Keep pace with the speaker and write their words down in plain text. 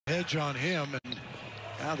Edge on him, and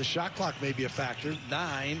now the shot clock may be a factor.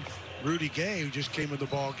 9, Rudy Gay, who just came in the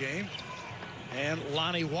ball game, and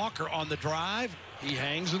Lonnie Walker on the drive. He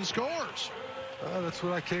hangs and scores. That's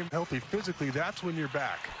when I came healthy physically. That's when you're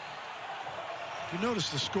back. You notice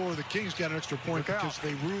the score. The Kings got an extra point because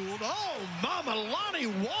they ruled. Oh, mama, Lonnie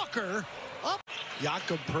Walker up.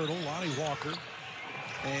 Jakob Poeltl, Lonnie Walker,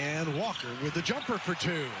 and Walker with the jumper for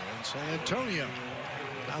 2. And San Antonio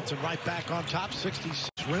bouncing right back on top. 66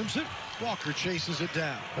 rims it. Walker chases it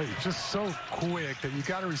down. Hey, just so quick that you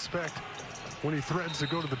got to respect when he threatens to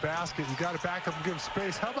go to the basket. You got to back up and give him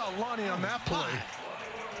space. How about Lonnie on that play?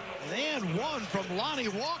 And 1 from Lonnie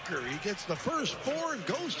Walker. He gets the first 4 and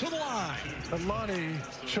goes to the line. And Lonnie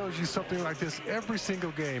shows you something like this every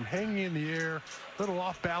single game. Hanging in the air, little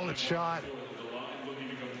off-balance shot.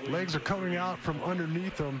 Legs are coming out from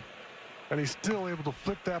underneath him, and he's still able to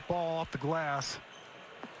flip that ball off the glass.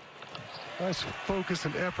 Nice focus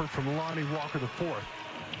and effort from Lonnie Walker, the 4th.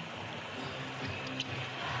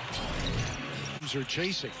 Are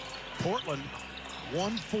chasing. Portland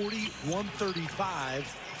 140-135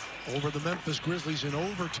 over the Memphis Grizzlies and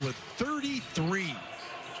over to a 33.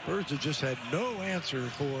 Spurs have just had no answer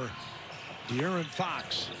for De'Aaron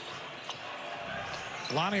Fox.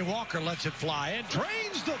 Lonnie Walker lets it fly and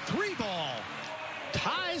drains the 3 ball.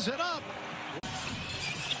 Ties it up.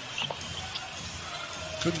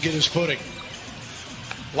 Couldn't get his footing.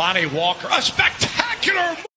 Lonnie Walker, a spectacular